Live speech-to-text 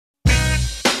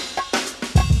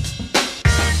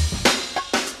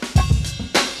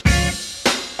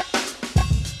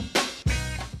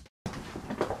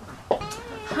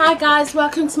Hi guys,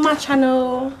 welcome to my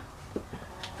channel.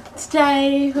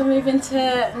 Today we're moving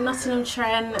to Nottingham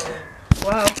Trent.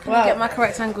 Wow. Get my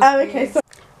correct angle.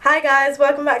 Hi guys,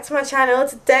 welcome back to my channel.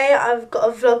 Today I've got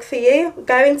a vlog for you.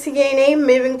 Going to uni,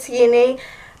 moving to uni,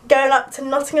 going up to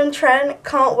Nottingham Trent.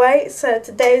 Can't wait. So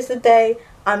today is the day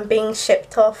I'm being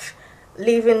shipped off,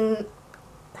 leaving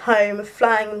home,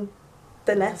 flying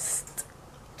the nest.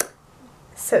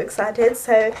 So excited.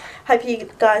 So hope you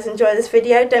guys enjoy this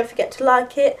video. Don't forget to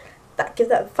like it, give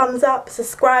that a thumbs up,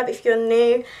 subscribe if you're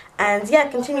new, and yeah,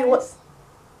 continue watching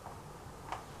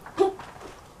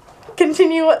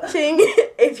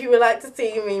if you would like to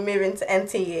see me move into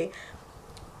NTU.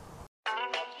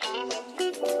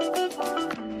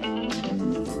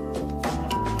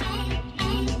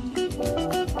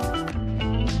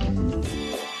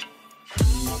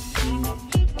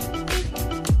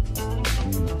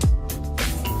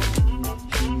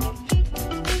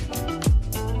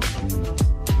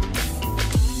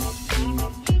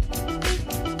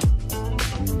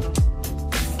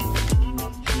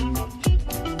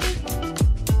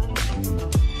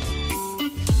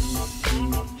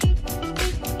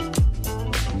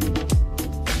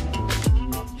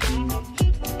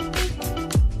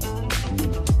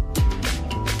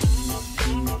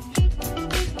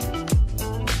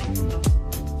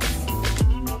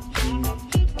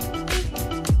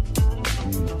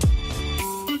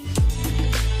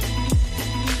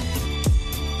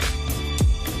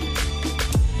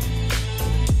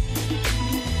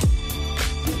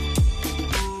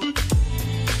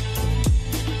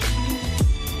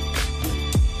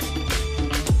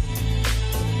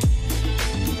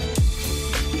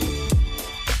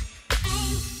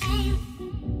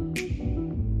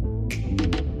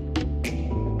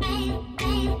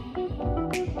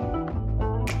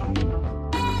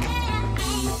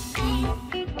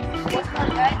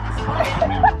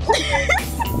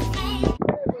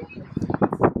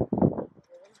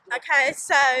 Okay,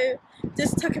 so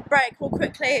just took a break real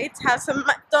quickly to have some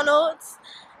McDonald's.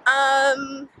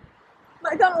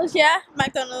 McDonald's.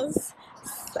 McDonald's.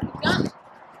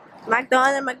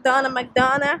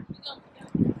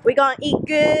 We're gonna eat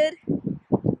good.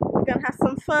 We're gonna have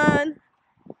some fun.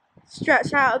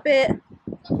 Stretch out a bit.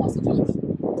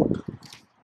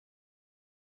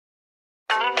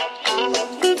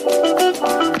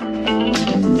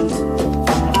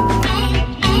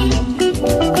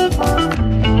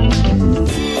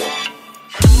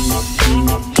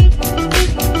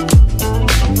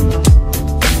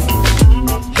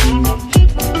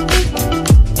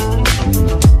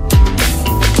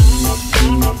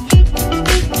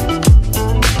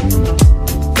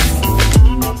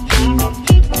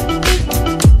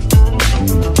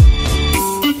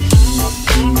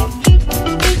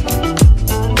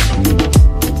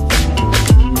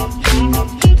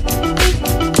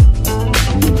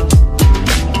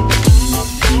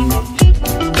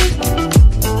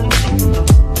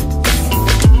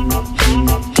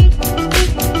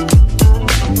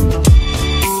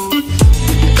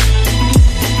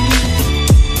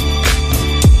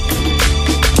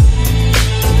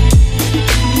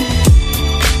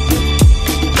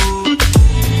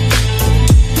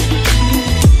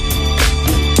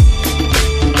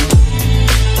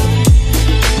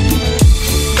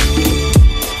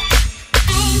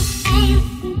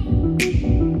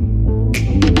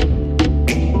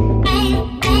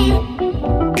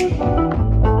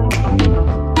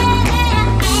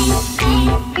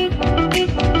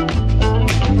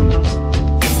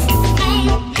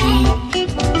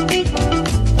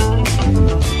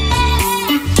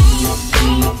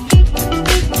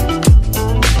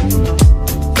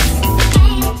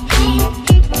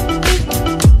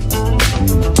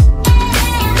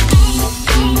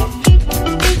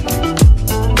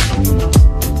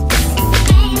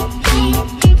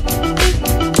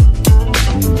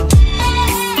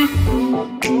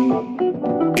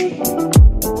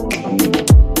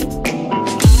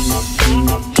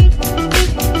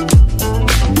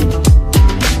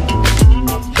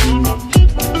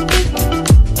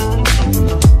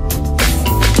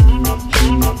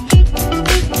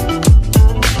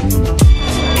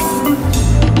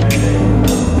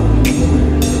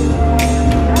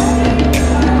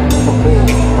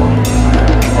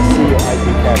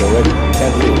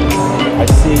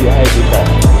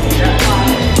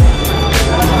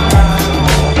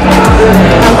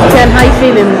 How you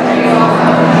feeling?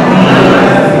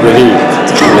 Relieved.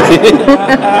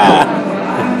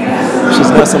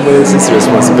 She's got somebody else's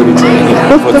responsibility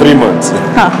for 3 months.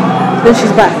 Then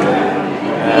she's back.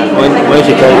 When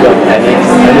she comes back, I need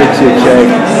to check.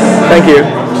 Thank you.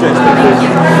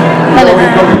 Hello.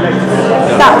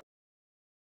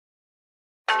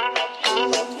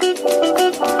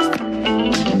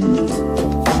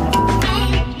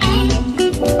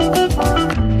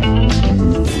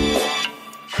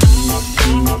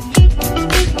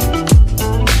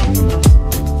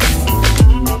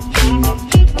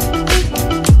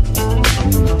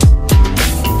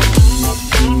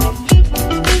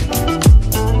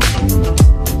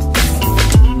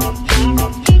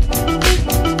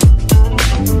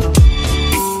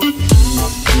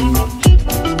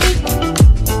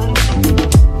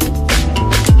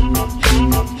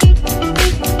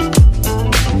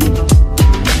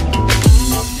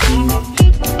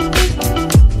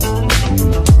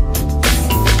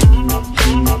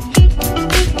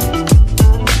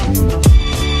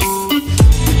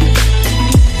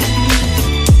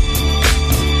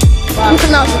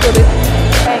 recorded.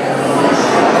 Thanks.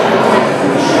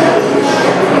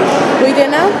 What are you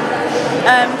doing now?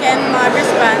 Getting my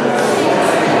wristbands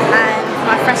and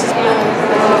my freshest ball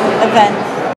event.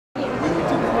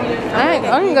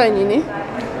 I'm going uni.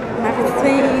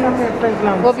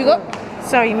 What have you got?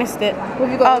 Sorry, you missed it. What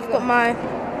have you got? Oh, I've got my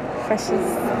freshest.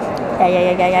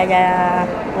 Yeah.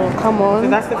 Oh, come on. So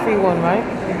that's the free one, right?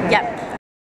 Yep.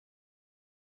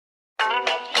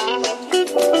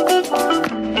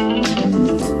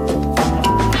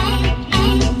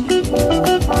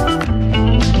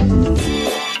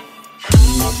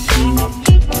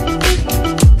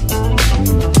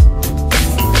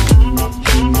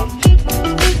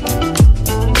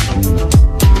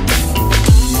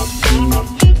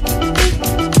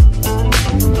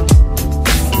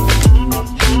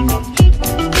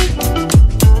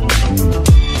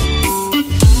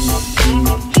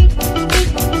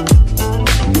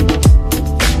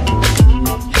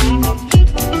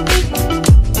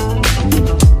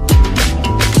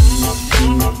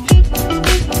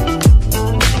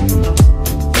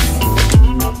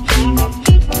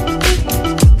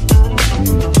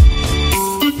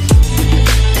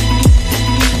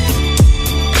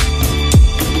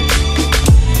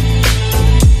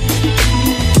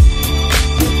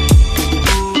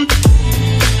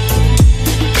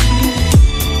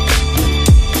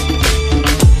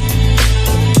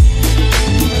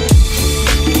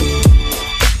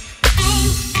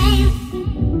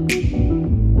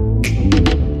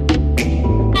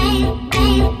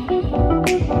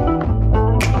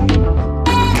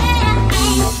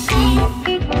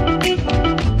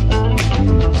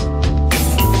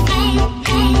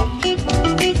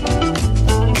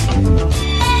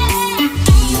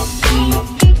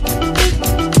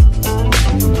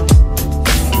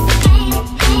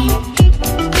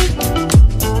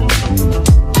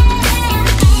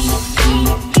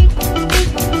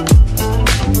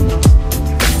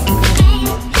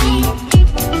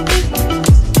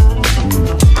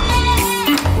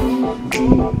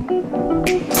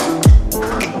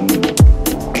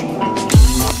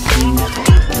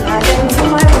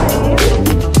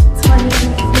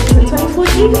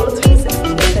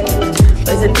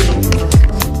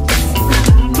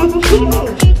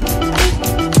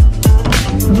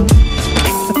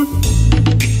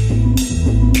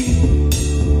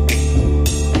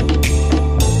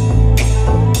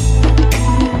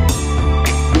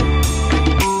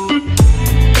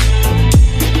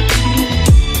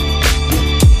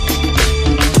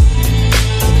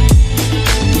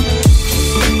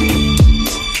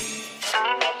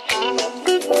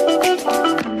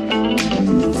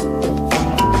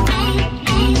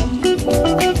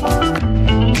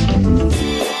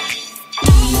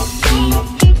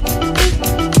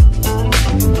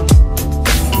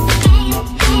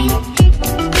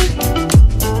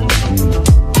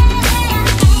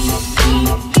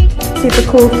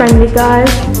 Super cool, friendly guys,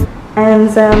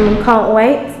 and can't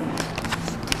wait.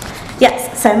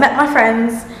 Yes, so met my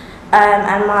friends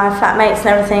and my flatmates and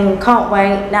everything, can't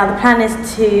wait. Now the plan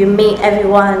is to meet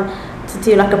everyone to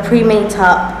do like a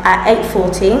pre-meet-up at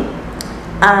 8:40,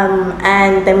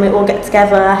 and then we all get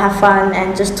together, have fun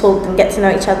and just talk and get to know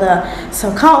each other.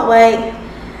 So can't wait.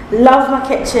 Love my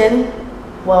kitchen.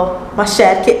 Well, my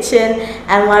shared kitchen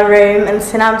and my room, and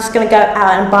so now I'm just going to go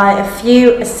out and buy a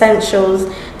few essentials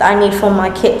that I need for my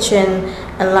kitchen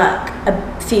and like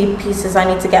a few pieces I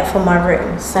need to get for my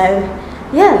room. So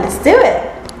yeah, let's do it.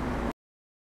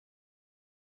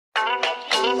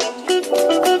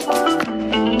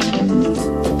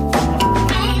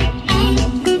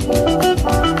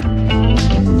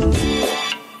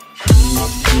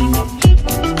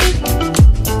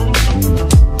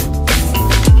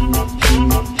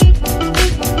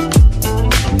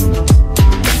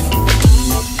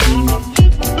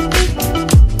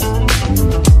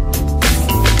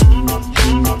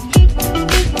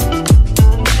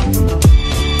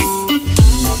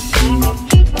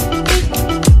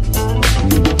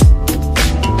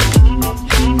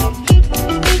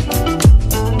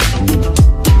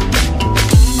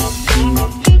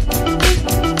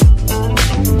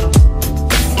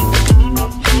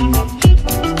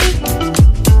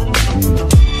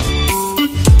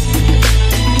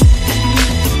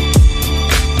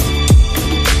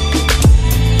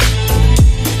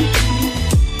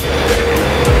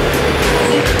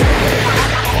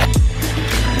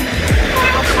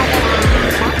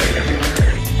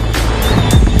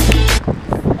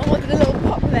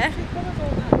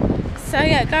 So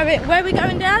yeah, where are we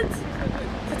going, Dad?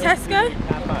 To Tesco?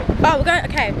 Oh,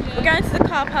 we're going to the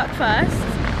car park first.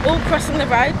 All crossing the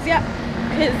roads, yeah.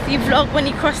 Because you vlog when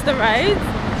you cross the roads.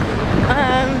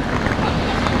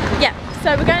 Yeah,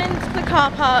 so we're going into the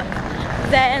car park,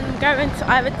 then going to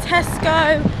either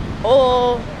Tesco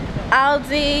or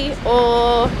Aldi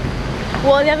or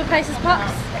what are the other places,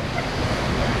 Pops?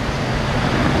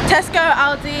 Tesco,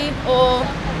 Aldi or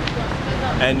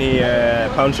Any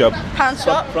pound shop. pound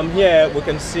shop. From here we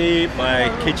can see my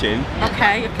kitchen.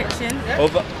 Okay, your kitchen.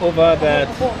 Over that,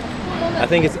 I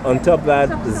think it's on top that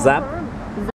Zap.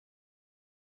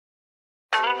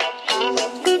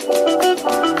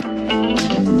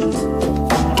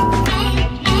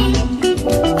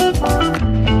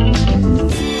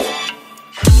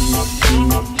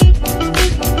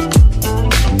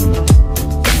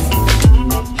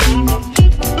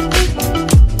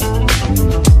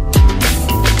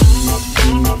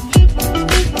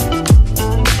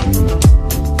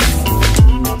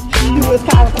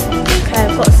 Okay,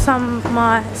 I've got some of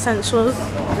my essentials.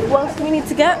 What else do we need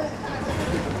to get?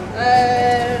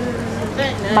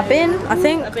 A bin, I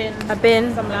think. A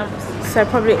bin. Some lamps. So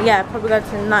probably, yeah, probably go to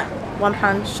the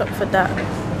 £1 shop for that.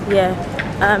 Yeah.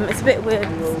 It's a bit weird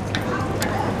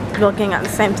vlogging at the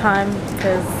same time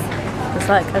because it's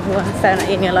like everyone's staring at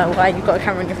you and you're like, why you got a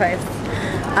camera in your face?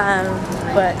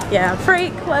 But yeah, I'm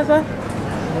freak, whatever.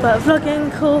 But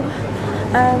vlogging, cool.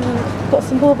 Got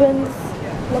some bourbons.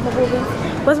 Love my bourbons.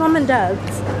 Where's mum and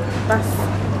dad's? That's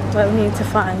what we need to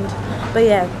find. But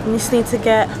yeah, we just need to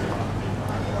get.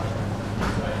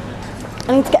 I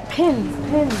need to get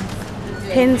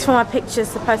pins for my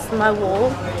pictures to post on my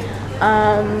wall.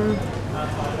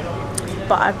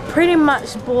 But I pretty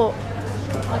much bought.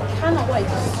 I cannot wait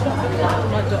to stop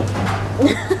my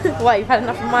dog. Why, you've had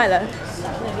enough of Milo?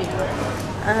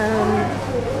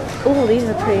 Oh, these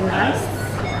are pretty nice.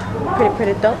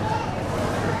 Pretty dog.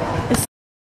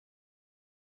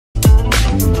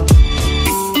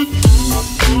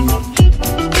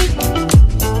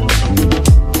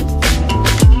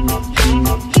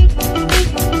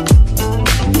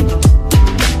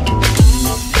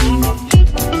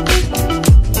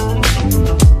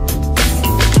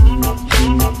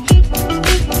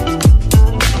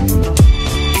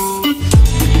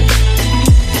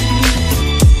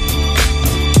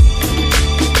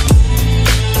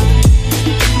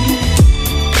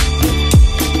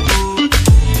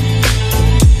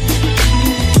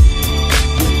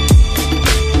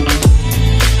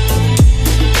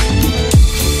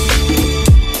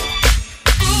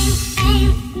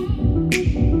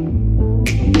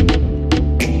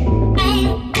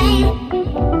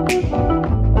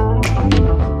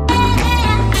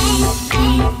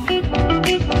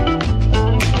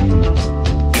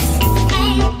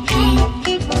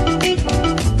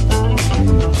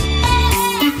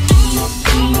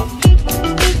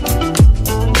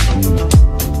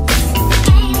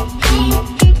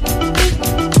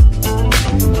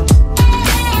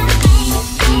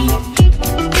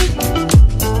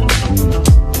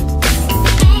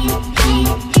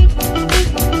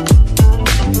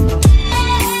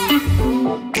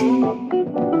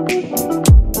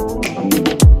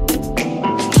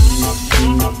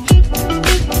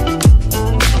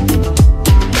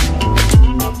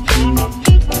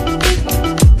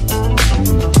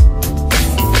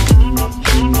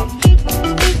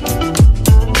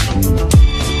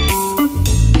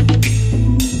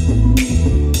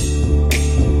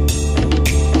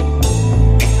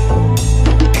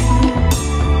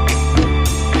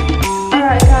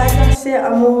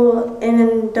 I'm all in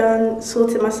and done,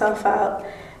 sorted myself out.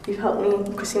 You've helped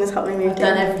me, Christina's helped me move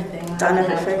Done everything. Done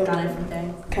everything. Done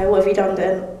everything. Okay, what have you done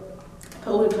then?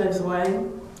 Put all your clothes away,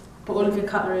 put all of your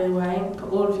cutlery away,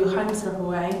 put all of your home stuff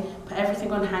away, put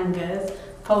everything on hangers,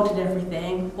 folded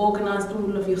everything, organised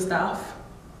all of your stuff,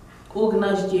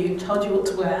 organised you, told you what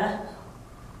to wear.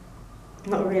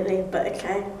 Not really, but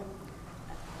okay.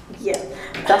 Yeah,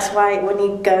 that's why when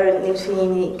you go and leave for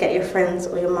uni, get your friends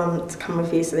or your mum to come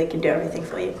with you so they can do everything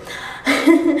for you.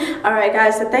 Alright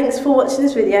guys, so thanks for watching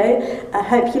this video. I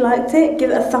hope you liked it. Give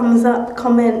it a thumbs up,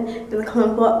 comment in the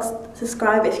comment box,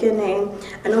 subscribe if you're new.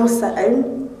 And also,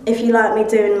 if you like me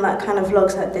doing like kind of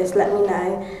vlogs like this, let me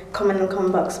know. Comment in the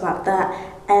comment box about that.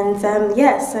 And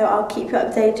yeah, so I'll keep you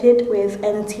updated with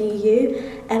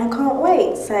NTU and I can't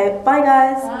wait. So bye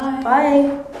guys. Bye.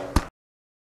 Bye.